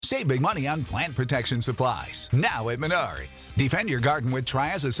Save big money on plant protection supplies. Now at Menards. Defend your garden with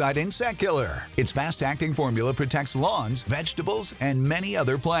Triazicide Insect Killer. Its fast-acting formula protects lawns, vegetables, and many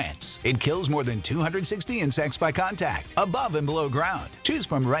other plants. It kills more than 260 insects by contact, above and below ground. Choose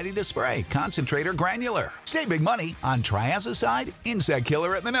from ready to spray, concentrate, or granular. Save big money on Triazicide Insect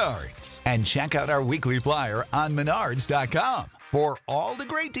Killer at Menards. And check out our weekly flyer on Menards.com for all the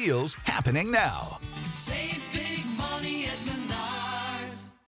great deals happening now. Save big money at Menards.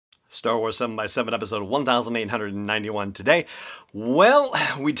 Star Wars 7x7 episode 1891 today. Well,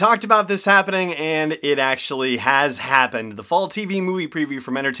 we talked about this happening, and it actually has happened. The fall TV movie preview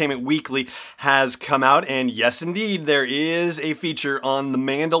from Entertainment Weekly has come out, and yes, indeed, there is a feature on The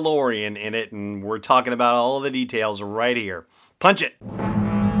Mandalorian in it, and we're talking about all the details right here. Punch it!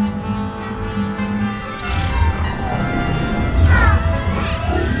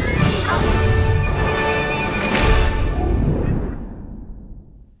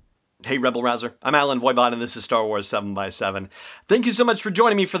 Hey Rebel Rouser, I'm Alan Voivod and this is Star Wars 7x7. Thank you so much for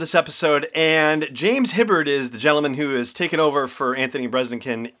joining me for this episode, and James Hibbard is the gentleman who has taken over for Anthony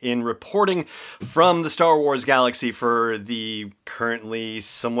Breznican in reporting from the Star Wars galaxy for the currently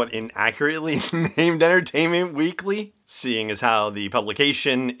somewhat inaccurately named Entertainment Weekly, seeing as how the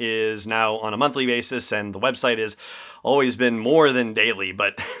publication is now on a monthly basis and the website has always been more than daily,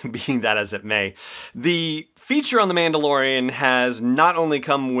 but being that as it may. The feature on The Mandalorian has not only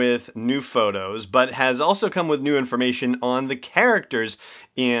come with new photos, but has also come with new information on the characters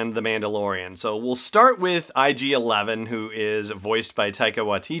in The Mandalorian. So we'll start with IG-11, who is voiced by Taika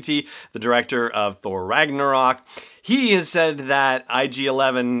Waititi, the director of Thor Ragnarok. He has said that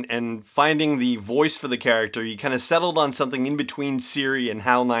IG-11 and finding the voice for the character, he kind of settled on something in between Siri and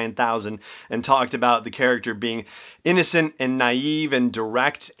HAL 9000 and talked about the character being innocent and naive and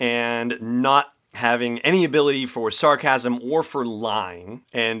direct and not having any ability for sarcasm or for lying,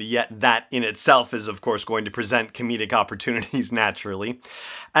 and yet that in itself is, of course, going to present comedic opportunities naturally.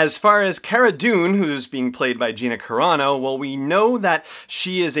 As far as Cara Dune, who's being played by Gina Carano, well, we know that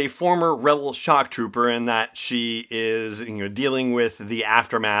she is a former rebel shock trooper and that she is, dealing with the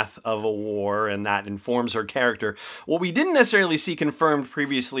aftermath of a war, and that informs her character. What we didn't necessarily see confirmed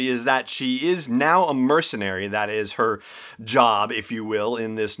previously is that she is now a mercenary. That is her job, if you will,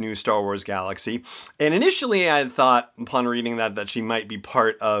 in this new Star Wars galaxy. And initially I had thought, upon reading that she might be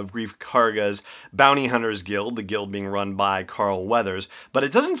part of Greef Karga's Bounty Hunters Guild, the guild being run by Carl Weathers, but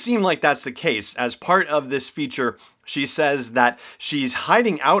it doesn't seem like that's the case. As part of this feature, she says that she's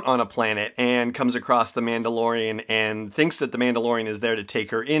hiding out on a planet and comes across the Mandalorian and thinks that the Mandalorian is there to take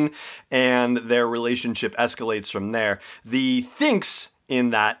her in, and their relationship escalates from there. The thinks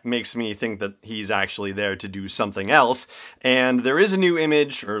in that makes me think that he's actually there to do something else. And there is a new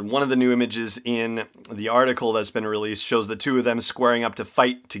image, or one of the new images in the article that's been released shows the two of them squaring up to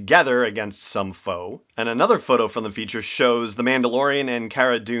fight together against some foe. And another photo from the feature shows the Mandalorian and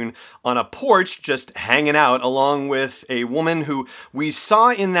Cara Dune on a porch just hanging out, along with a woman who we saw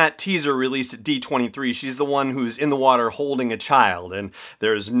in that teaser released at D23. She's the one who's in the water holding a child, and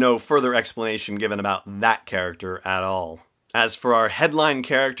there's no further explanation given about that character at all. As for our headline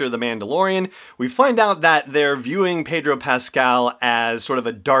character, the Mandalorian, we find out that they're viewing Pedro Pascal as sort of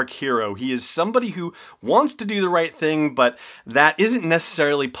a dark hero. He is somebody who wants to do the right thing, but that isn't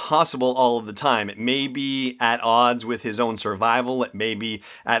necessarily possible all of the time. It may be at odds with his own survival. It may be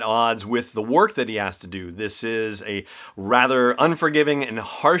at odds with the work that he has to do. This is a rather unforgiving and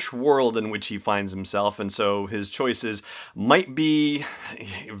harsh world in which he finds himself, and so his choices might be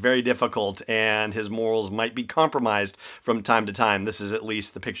very difficult, and his morals might be compromised from time to time. This is at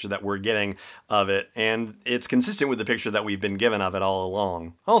least the picture that we're getting of it, and it's consistent with the picture that we've been given of it all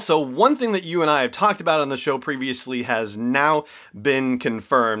along. Also, one thing that you and I have talked about on the show previously has now been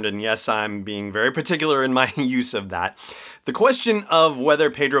confirmed, and yes, I'm being very particular in my use of that. The question of whether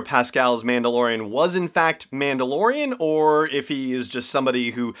Pedro Pascal's Mandalorian was in fact Mandalorian, or if he is just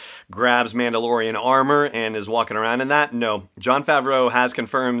somebody who grabs Mandalorian armor and is walking around in that, no. Jon Favreau has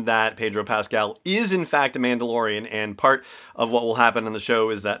confirmed that Pedro Pascal is in fact a Mandalorian, and part of what will happen on the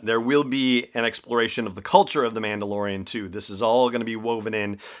show is that there will be an exploration of the culture of the Mandalorian too. This is all going to be woven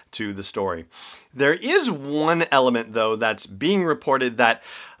in to the story. There is one element, though, that's being reported that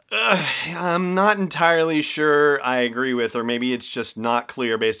I'm not entirely sure I agree with, or maybe it's just not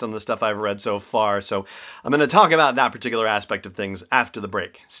clear based on the stuff I've read so far. So I'm going to talk about that particular aspect of things after the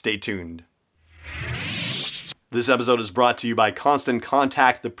break. Stay tuned. This episode is brought to you by Constant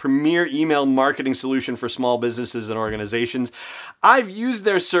Contact, the premier email marketing solution for small businesses and organizations. I've used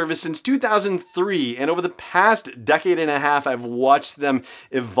their service since 2003, and over the past decade and a half, I've watched them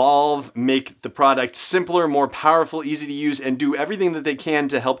evolve, make the product simpler, more powerful, easy to use, and do everything that they can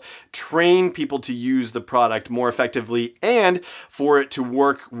to help train people to use the product more effectively and for it to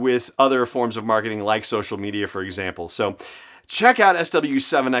work with other forms of marketing like social media, for example. So check out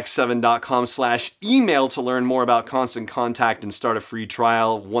sw7x7.com/email to learn more about Constant Contact and start a free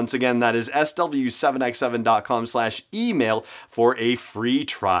trial. Once again, that is sw7x7.com/email for a free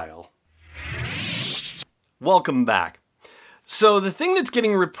trial. Welcome back. So the thing that's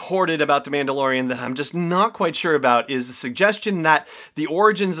getting reported about The Mandalorian that I'm just not quite sure about is the suggestion that the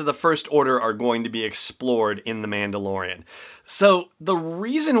origins of the First Order are going to be explored in The Mandalorian. So the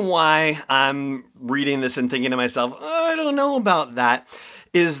reason why I'm reading this and thinking to myself, I don't know about that,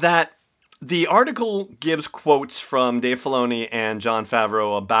 is that the article gives quotes from Dave Filoni and Jon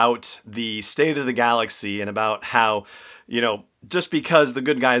Favreau about the state of the galaxy and about how, just because the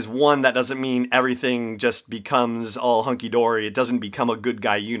good guys won, that doesn't mean everything just becomes all hunky-dory. It doesn't become a good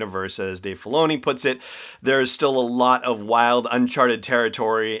guy universe, as Dave Filoni puts it. There's still a lot of wild, uncharted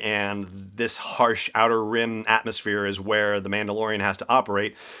territory, and this harsh outer rim atmosphere is where The Mandalorian has to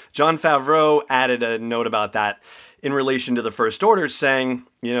operate. Jon Favreau added a note about that in relation to the First Order, saying,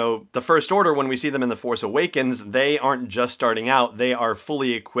 the First Order, when we see them in The Force Awakens, they aren't just starting out, they are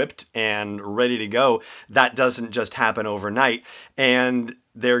fully equipped and ready to go. That doesn't just happen overnight. And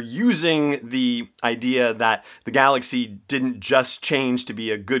they're using the idea that the galaxy didn't just change to be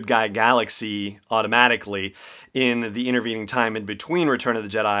a good guy galaxy automatically in the intervening time in between Return of the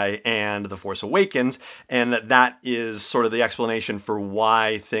Jedi and The Force Awakens, and that is sort of the explanation for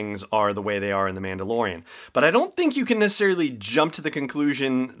why things are the way they are in The Mandalorian. But I don't think you can necessarily jump to the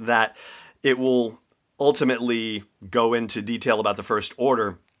conclusion that it will ultimately go into detail about the First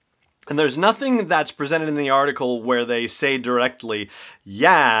Order. And there's nothing that's presented in the article where they say directly,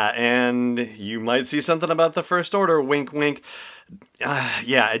 yeah, and you might see something about the First Order, wink, wink.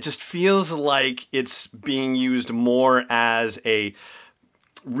 It just feels like it's being used more as a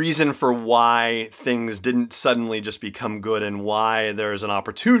reason for why things didn't suddenly just become good and why there's an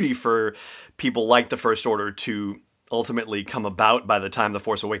opportunity for people like the First Order to ultimately come about by the time The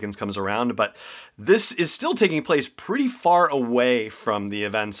Force Awakens comes around. But this is still taking place pretty far away from the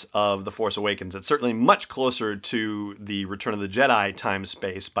events of The Force Awakens. It's certainly much closer to the Return of the Jedi time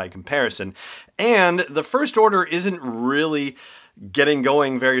space by comparison. And the First Order isn't really getting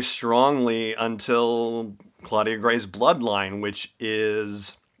going very strongly until Claudia Gray's Bloodline, which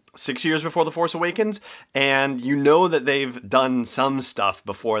is 6 years before The Force Awakens. And that they've done some stuff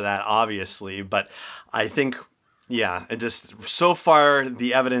before that, obviously. But I think it just, so far,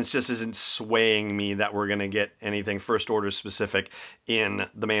 the evidence just isn't swaying me that we're going to get anything First Order specific in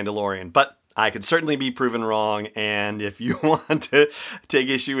The Mandalorian. But I could certainly be proven wrong, and if you want to take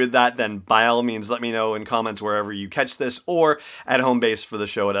issue with that, then by all means let me know in comments wherever you catch this, or at home base for the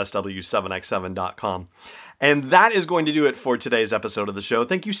show at sw7x7.com. And that is going to do it for today's episode of the show.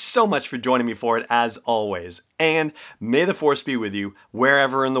 Thank you so much for joining me for it, as always. And may the Force be with you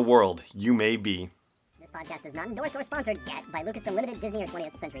wherever in the world you may be. This podcast is not endorsed or sponsored yet by Lucasfilm Limited, Disney, or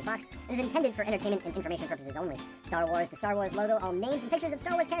 20th Century Fox. It is intended for entertainment and information purposes only. Star Wars, the Star Wars logo, all names and pictures of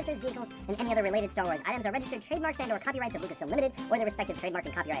Star Wars characters, vehicles, and any other related Star Wars items are registered trademarks and/or copyrights of Lucasfilm Limited or their respective trademark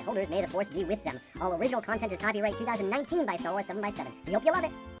and copyright holders. May the Force be with them. All original content is copyright 2019 by Star Wars 7x7. We hope you love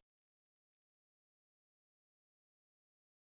it.